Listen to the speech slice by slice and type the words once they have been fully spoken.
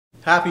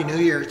Happy New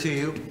Year to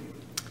you.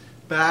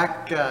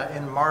 Back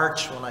in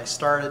March, when I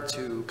started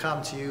to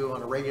come to you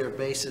on a regular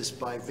basis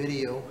by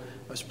video,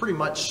 I was pretty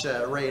much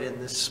right in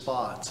this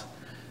spot.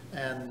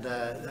 And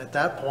at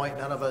that point,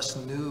 none of us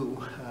knew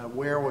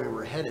where we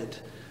were headed,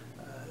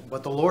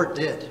 but the Lord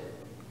did.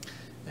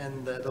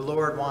 And the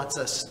Lord wants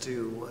us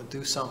to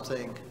do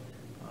something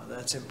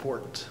that's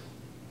important.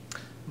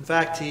 In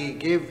fact, he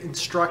gave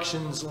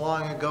instructions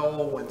long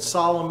ago when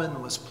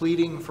Solomon was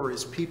pleading for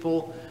his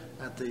people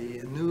at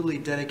the newly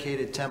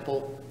dedicated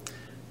temple.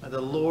 The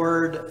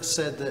Lord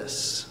said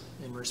this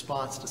in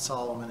response to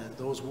Solomon, and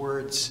those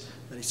words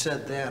that he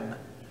said then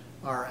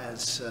are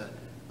as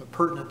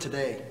pertinent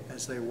today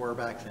as they were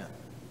back then.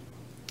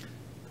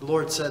 The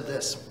Lord said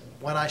this: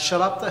 "When I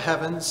shut up the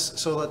heavens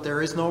so that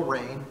there is no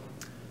rain,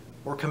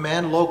 or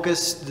command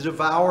locusts to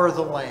devour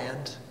the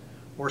land,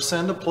 or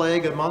send a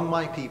plague among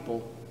my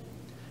people,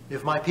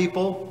 if my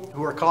people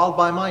who are called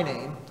by my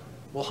name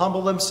will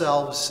humble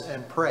themselves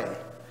and pray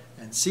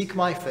and seek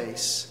my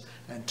face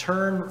and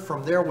turn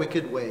from their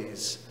wicked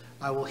ways,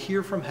 I will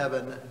hear from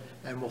heaven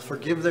and will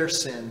forgive their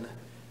sin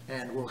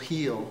and will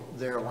heal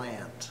their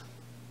land."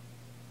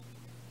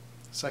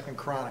 2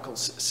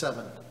 Chronicles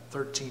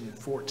 7:13 and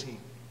 14.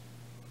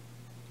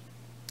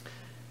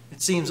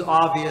 It seems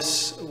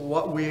obvious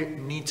what we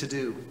need to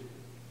do.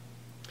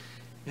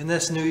 In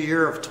this new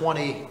year of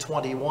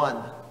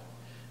 2021,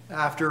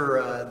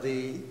 after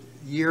the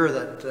year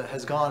that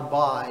has gone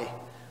by,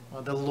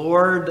 the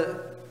Lord,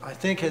 I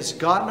think, has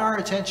gotten our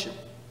attention.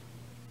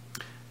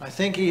 I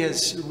think he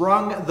has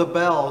rung the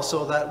bell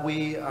so that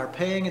we are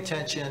paying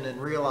attention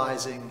and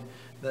realizing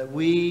that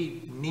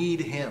we need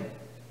him,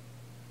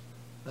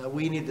 that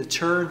we need to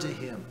turn to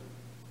him.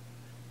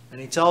 And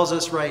he tells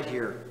us right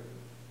here,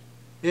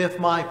 if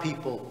my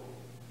people,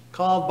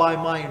 called by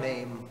my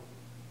name,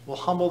 will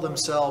humble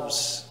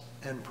themselves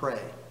and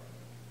pray.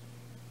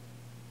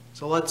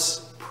 So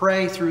let's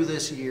pray through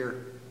this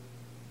year.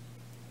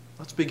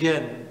 Let's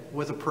begin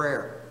with a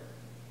prayer.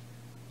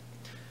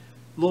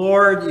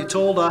 Lord, you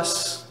told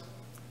us,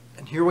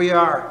 and here we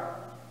are.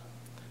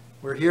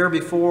 We're here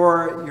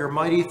before your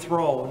mighty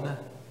throne,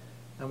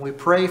 and we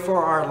pray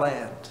for our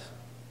land.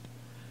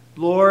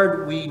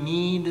 Lord, we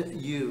need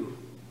you.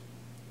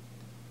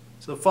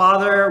 So,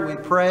 Father, we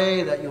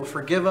pray that you'll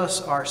forgive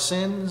us our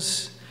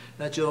sins,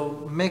 that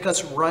you'll make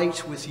us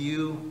right with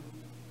you.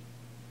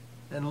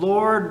 And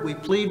Lord, we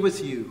plead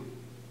with you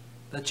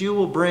that you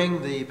will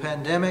bring the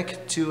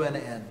pandemic to an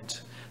end,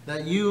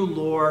 that you,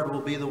 Lord,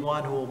 will be the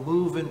one who will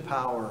move in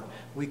power.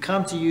 We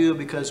come to you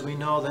because we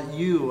know that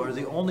you are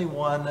the only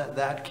one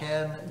that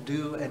can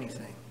do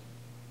anything.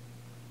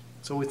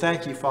 So we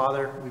thank you,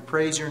 Father. We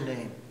praise your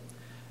name,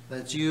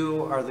 that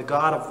you are the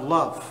God of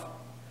love.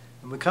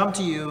 And we come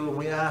to you and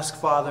we ask,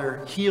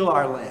 Father, heal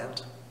our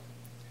land.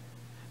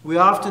 We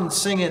often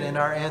sing it in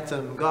our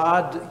anthem,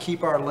 God,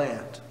 keep our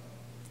land.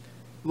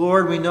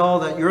 Lord, we know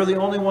that you're the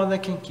only one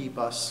that can keep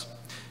us.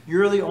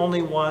 You're the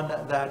only one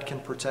that can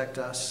protect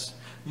us.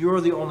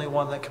 You're the only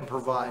one that can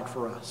provide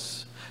for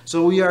us.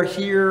 So we are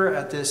here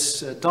at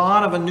this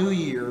dawn of a new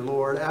year,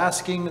 Lord,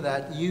 asking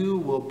that you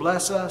will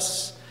bless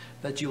us,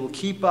 that you will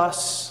keep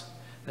us,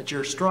 that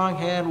your strong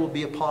hand will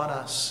be upon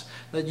us,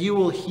 that you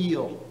will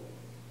heal.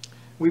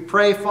 We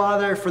pray,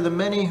 Father, for the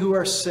many who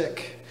are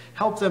sick.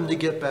 Help them to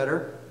get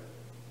better.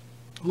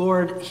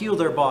 Lord, heal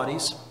their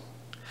bodies.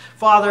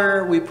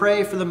 Father, we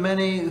pray for the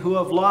many who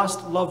have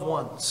lost loved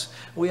ones.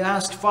 We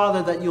ask,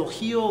 Father, that you'll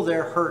heal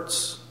their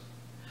hurts.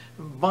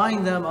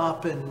 Bind them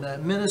up and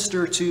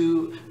minister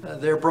to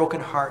their broken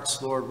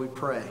hearts, Lord, we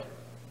pray.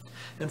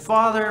 And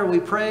Father, we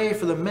pray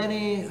for the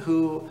many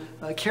who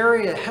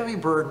carry a heavy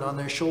burden on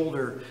their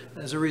shoulder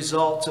as a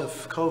result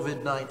of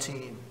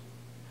COVID-19.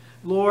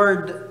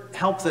 Lord,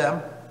 help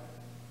them.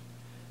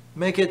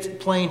 Make it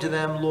plain to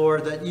them,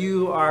 Lord, that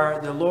you are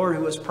the Lord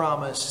who has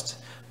promised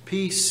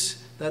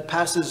peace that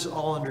passes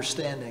all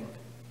understanding.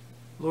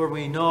 Lord,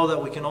 we know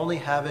that we can only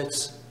have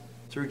it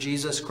through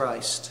Jesus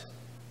Christ,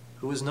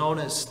 who is known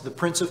as the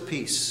Prince of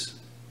Peace,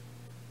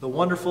 the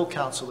Wonderful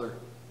Counselor,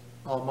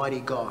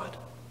 Almighty God.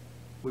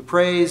 We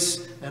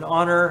praise and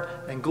honor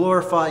and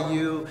glorify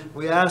you.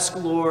 We ask,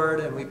 Lord,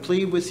 and we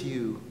plead with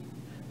you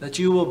that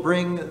you will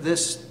bring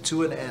this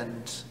to an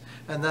end,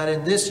 and that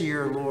in this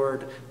year,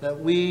 Lord, that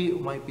we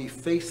might be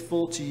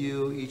faithful to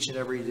you each and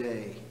every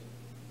day.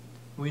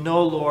 We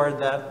know, Lord,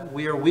 that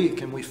we are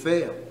weak and we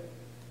fail.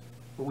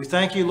 But we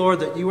thank you, Lord,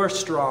 that you are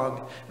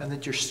strong and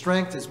that your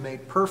strength is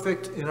made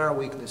perfect in our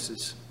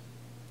weaknesses.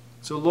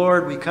 So,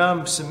 Lord, we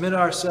come, submit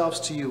ourselves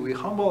to you. We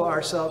humble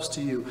ourselves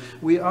to you.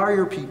 We are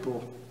your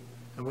people.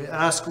 And we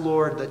ask,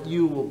 Lord, that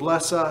you will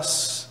bless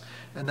us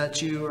and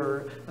that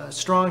your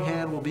strong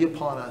hand will be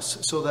upon us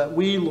so that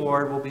we,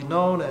 Lord, will be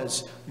known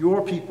as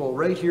your people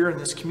right here in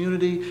this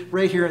community,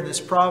 right here in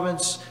this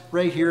province,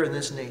 right here in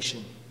this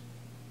nation.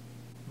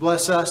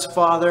 Bless us,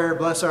 Father.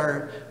 Bless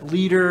our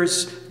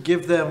leaders.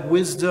 Give them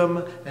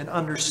wisdom and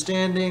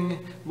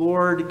understanding.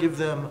 Lord, give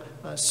them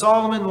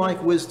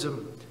Solomon-like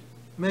wisdom.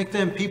 Make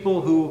them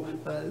people who,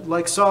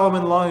 like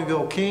Solomon long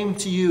ago, came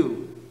to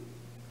you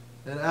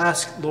and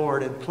asked,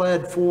 Lord, and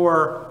pled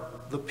for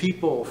the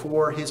people,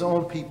 for his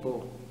own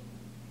people.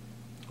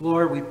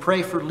 Lord, we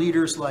pray for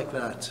leaders like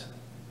that,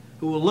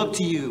 who will look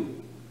to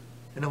you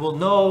and who will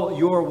know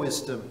your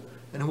wisdom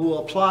and who will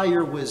apply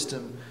your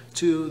wisdom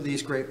to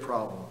these great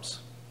problems.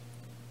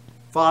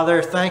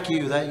 Father, thank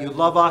you that you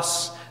love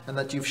us and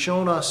that you've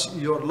shown us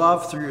your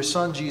love through your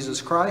Son, Jesus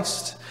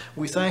Christ.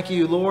 We thank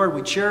you, Lord.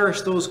 We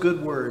cherish those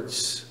good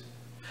words.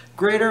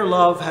 Greater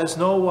love has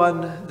no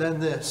one than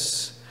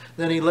this,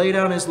 than he laid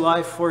down his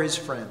life for his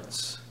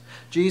friends.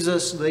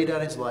 Jesus laid down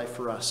his life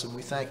for us, and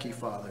we thank you,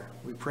 Father.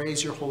 We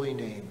praise your holy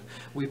name.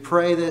 We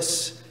pray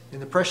this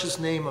in the precious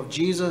name of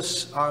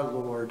Jesus, our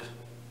Lord.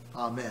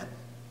 Amen.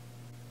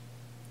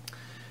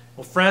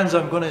 Well, friends,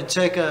 I'm going to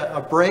take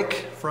a break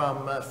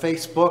from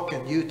Facebook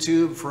and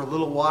YouTube for a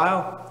little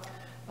while.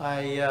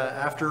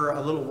 After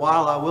a little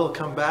while, I will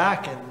come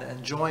back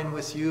and join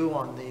with you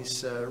on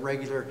these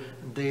regular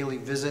daily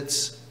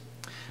visits.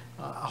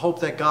 I hope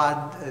that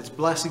God is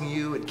blessing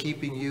you and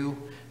keeping you.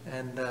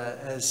 And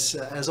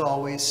as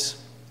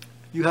always,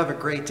 you have a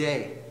great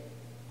day,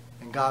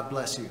 and God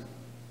bless you.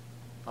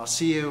 I'll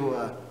see you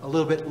a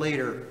little bit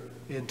later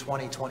in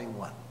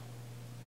 2021.